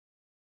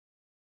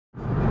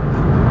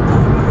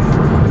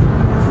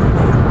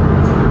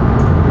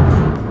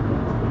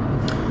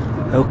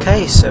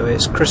Okay, so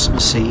it's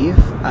Christmas Eve,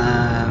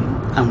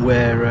 and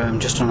we're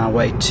just on our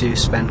way to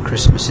spend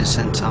Christmas in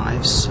St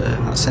Ives.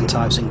 That's St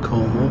Ives in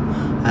Cornwall,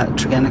 at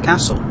Tregenna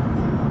Castle.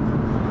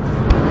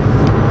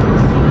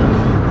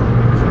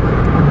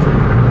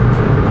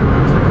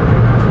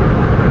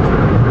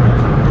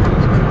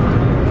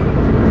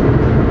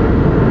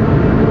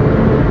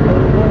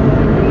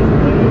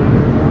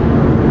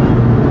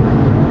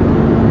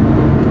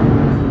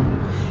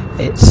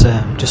 It's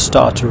just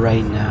started to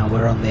rain now.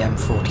 We're on the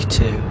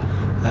M42.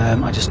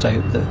 I just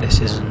hope that this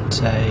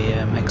isn't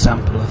a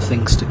example of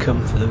things to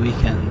come for the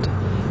weekend.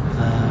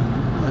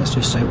 Let's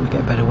just hope we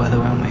get better weather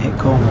when we hit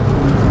Cornwall.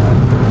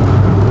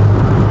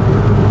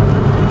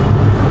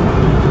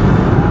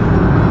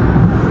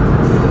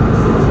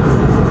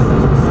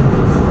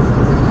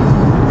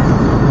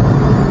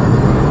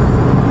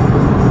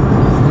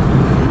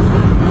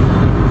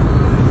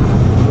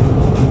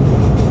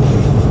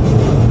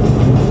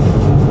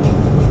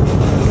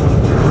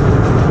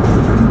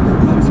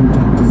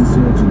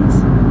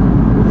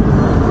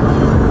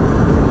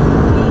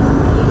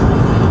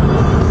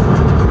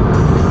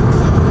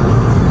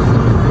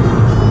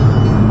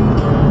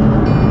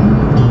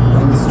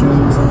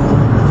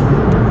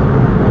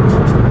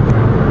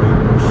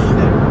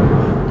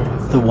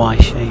 The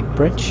Y-shaped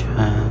bridge,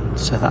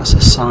 so that's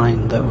a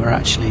sign that we're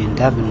actually in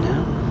Devon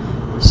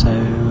now. So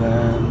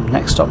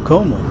next stop,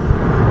 Cornwall.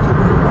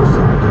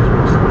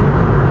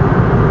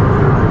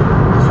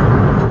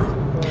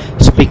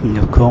 Speaking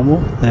of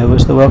Cornwall, there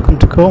was the Welcome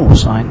to Cornwall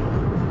sign.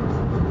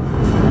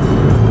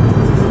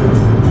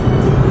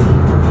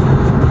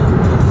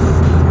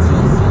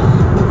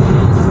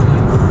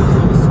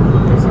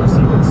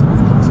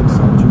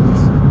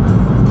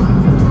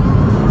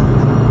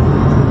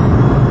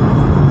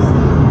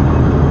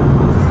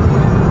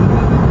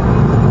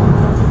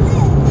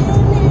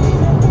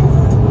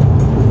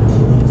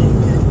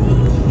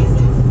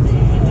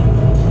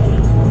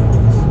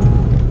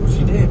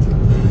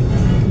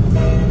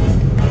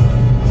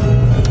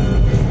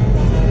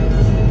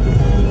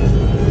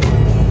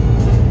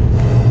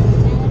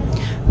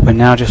 We're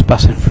now just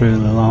passing through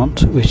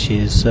Lallant, which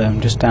is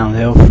just down the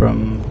hill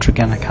from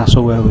Tregenna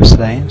Castle where we're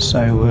staying,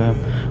 so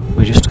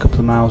we're just a couple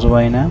of miles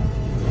away now.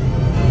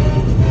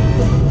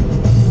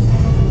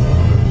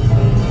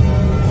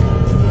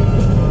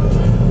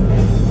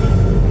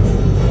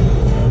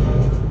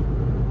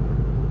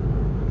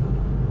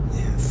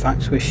 In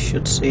fact, we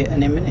should see it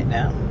any minute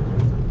now.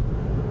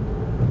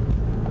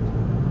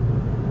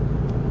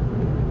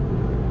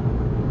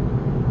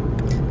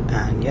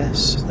 And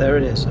yes, there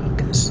it is. I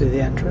can see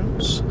the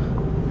entrance.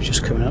 We're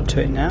just coming up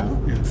to it now.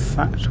 In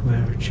fact,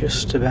 we're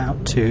just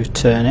about to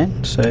turn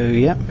in. So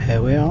yep,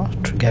 here we are,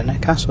 Tregenna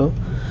Castle.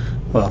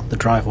 Well, the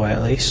driveway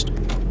at least.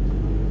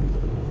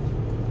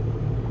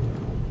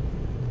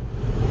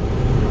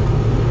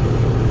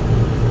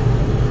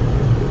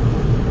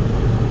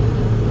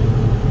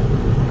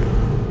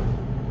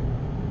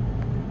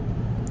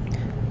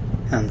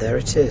 And there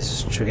it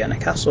is,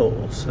 Tregenna Castle.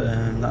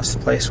 That's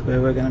the place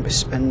where we're going to be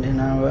spending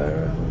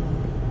our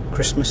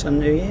Christmas and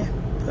New Year.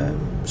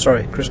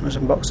 Sorry, Christmas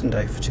and Boxing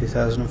Day for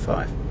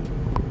 2005.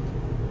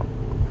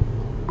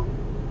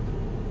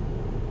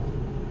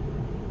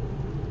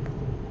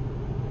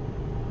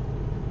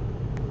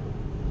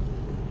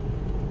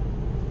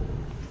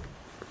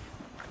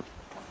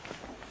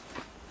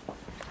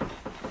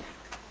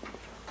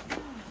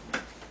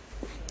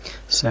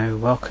 So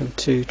welcome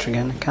to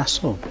Tregenna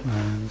Castle.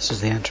 This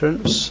is the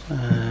entrance.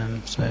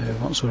 So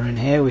once we're in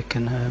here we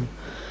can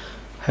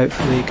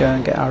hopefully go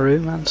and get our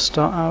room and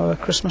start our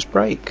Christmas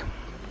break.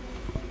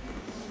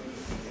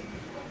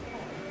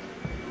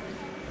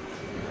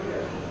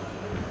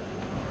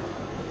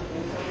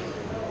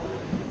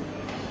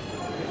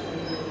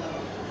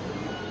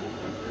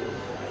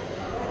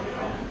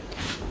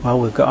 Well,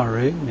 we've got our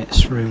room.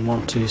 It's room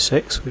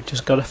 126. We've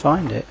just got to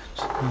find it.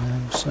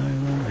 So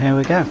here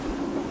we go.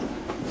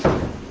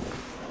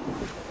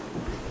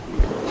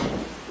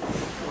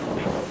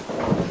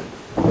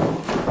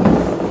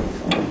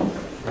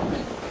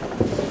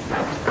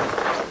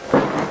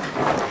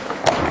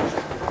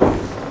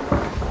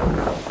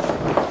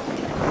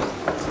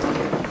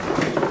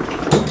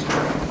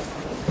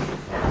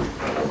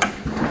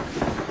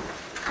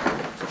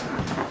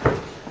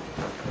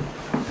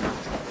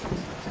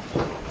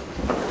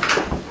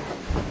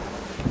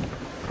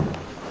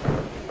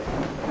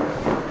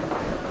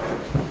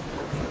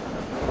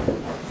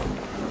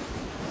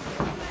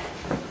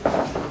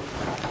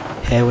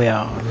 Here we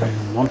are,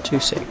 room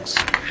 126.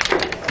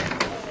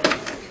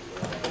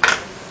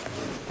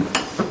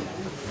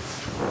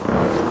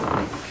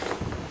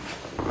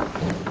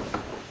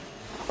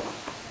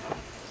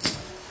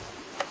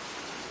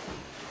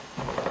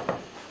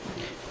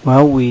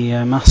 Well, we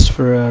asked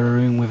for a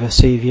room with a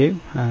sea view,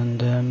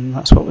 and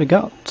that's what we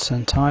got.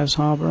 St Ives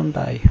Harbour and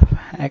Bay.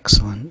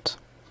 Excellent.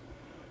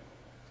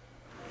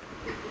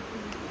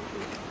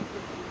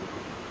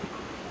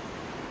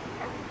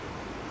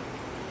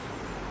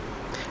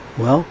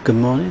 Well, good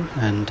morning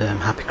and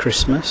happy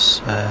Christmas.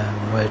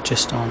 We're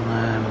just en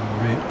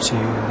route to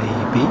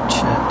the beach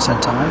at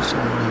St Ives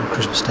on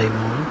Christmas Day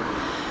morning.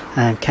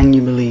 And can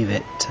you believe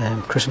it?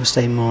 Christmas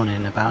Day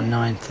morning, about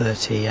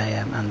 9:30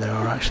 AM, and there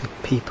are actually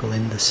people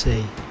in the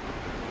sea.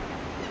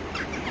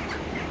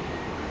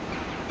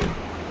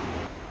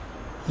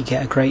 You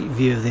get a great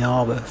view of the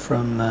harbour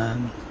from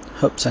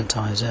up St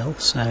Ives Hill,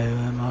 so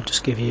I'll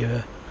just give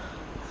you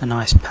a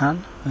nice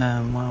pan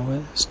while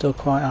we're still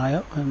quite high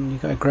up, and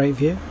you've got a great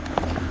view.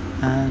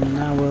 And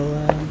now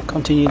we'll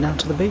continue down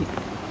to the beach.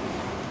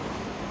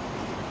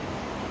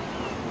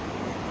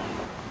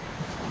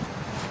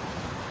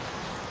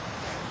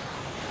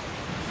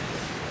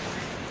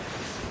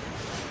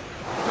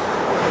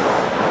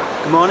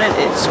 Good morning,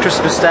 it's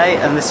Christmas Day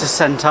and this is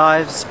St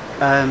Ives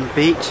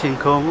Beach in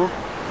Cornwall.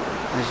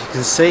 As you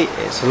can see,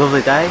 it's a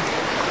lovely day.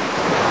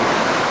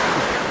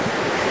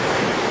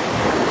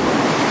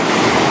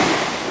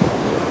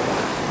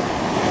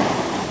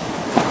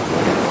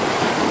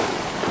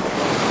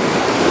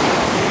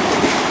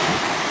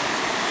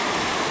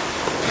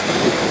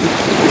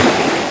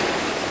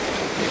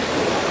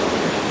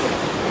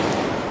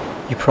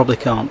 You probably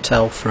can't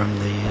tell from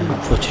the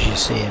footage you're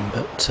seeing,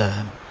 but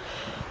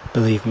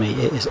believe me,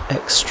 it is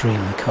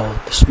extremely cold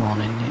this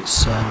morning.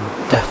 It's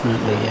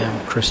definitely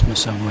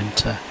Christmas and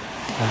winter.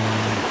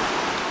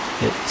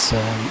 It's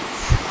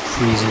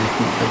freezing if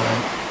not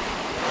below.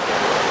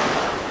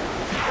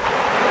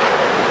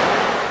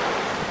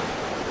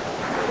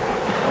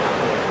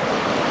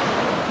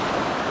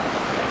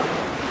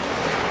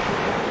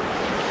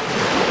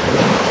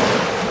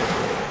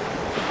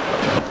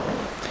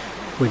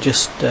 We're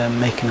just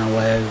making our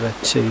way over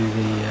to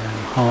the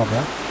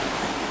harbour.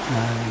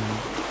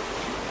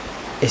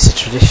 It's a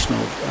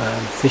traditional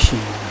fishing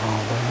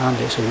harbour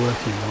and it's a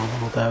working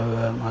one,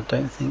 although I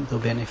don't think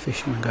there'll be any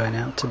fishermen going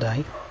out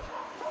today.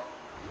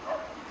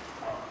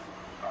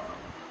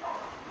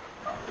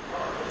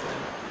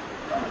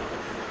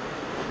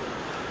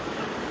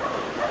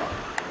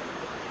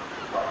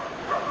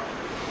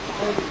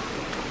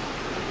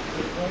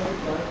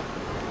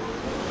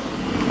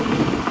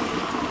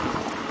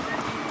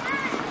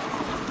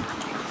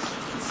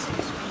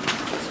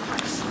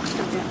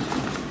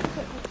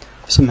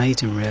 It's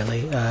amazing,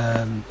 really.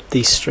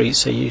 These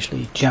streets are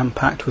usually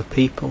jam-packed with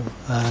people,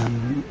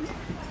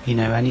 you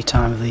know, any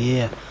time of the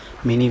year.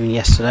 I mean, even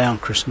yesterday on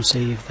Christmas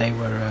Eve, they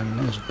were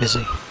it was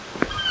busy.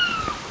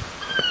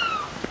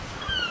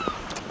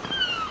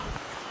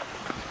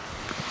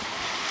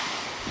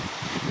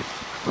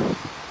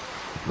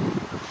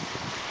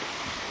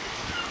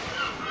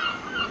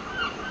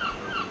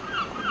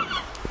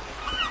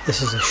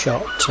 This is a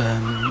shot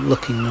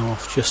looking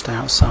north just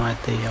outside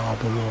the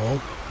harbour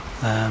wall.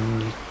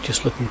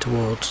 Just looking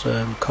towards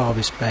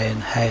Carvis Bay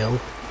and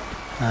Hale,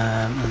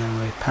 and then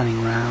we're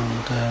panning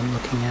round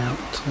looking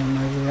out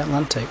over the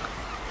Atlantic.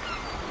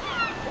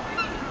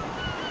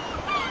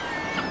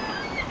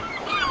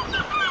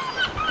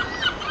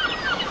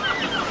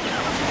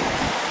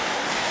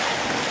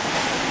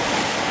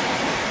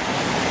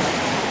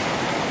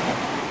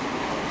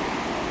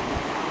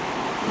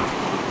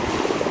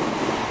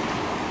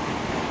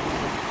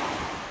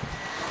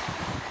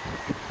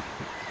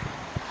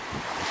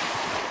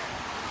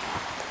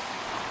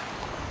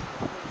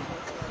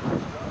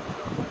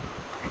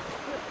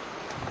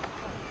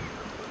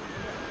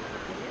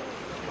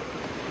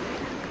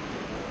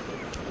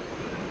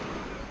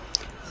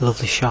 A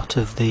lovely shot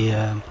of the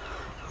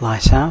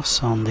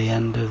lighthouse on the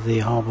end of the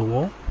harbour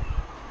wall.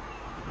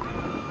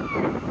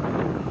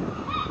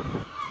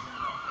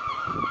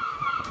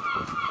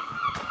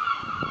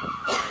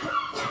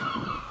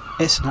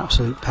 It's an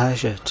absolute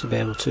pleasure to be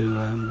able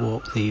to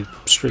walk the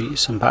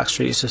streets and back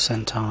streets of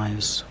St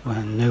Ives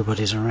when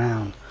nobody's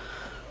around.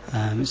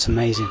 It's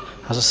amazing.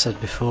 As I said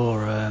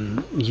before,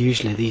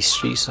 usually these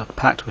streets are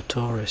packed with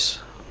tourists.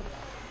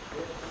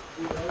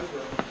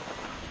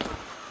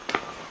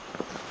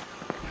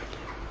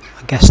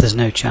 I guess there's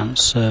no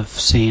chance of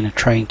seeing a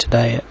train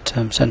today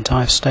at St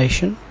Ives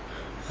station.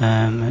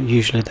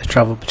 Usually they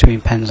travel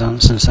between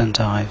Penzance and St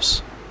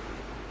Ives.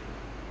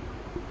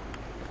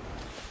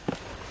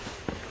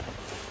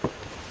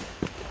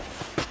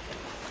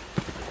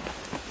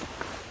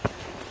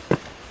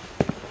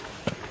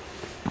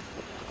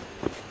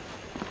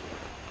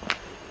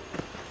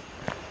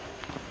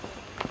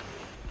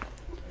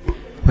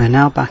 We're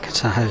now back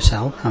at our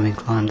hotel, having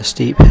climbed a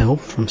steep hill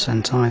from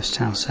St Ives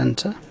town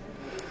centre,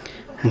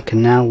 and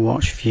can now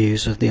watch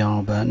views of the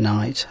harbour at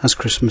night as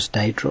Christmas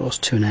Day draws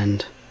to an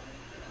end.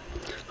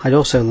 I'd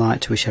also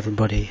like to wish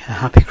everybody a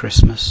happy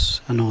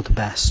Christmas and all the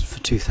best for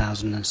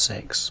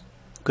 2006.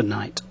 Good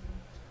night.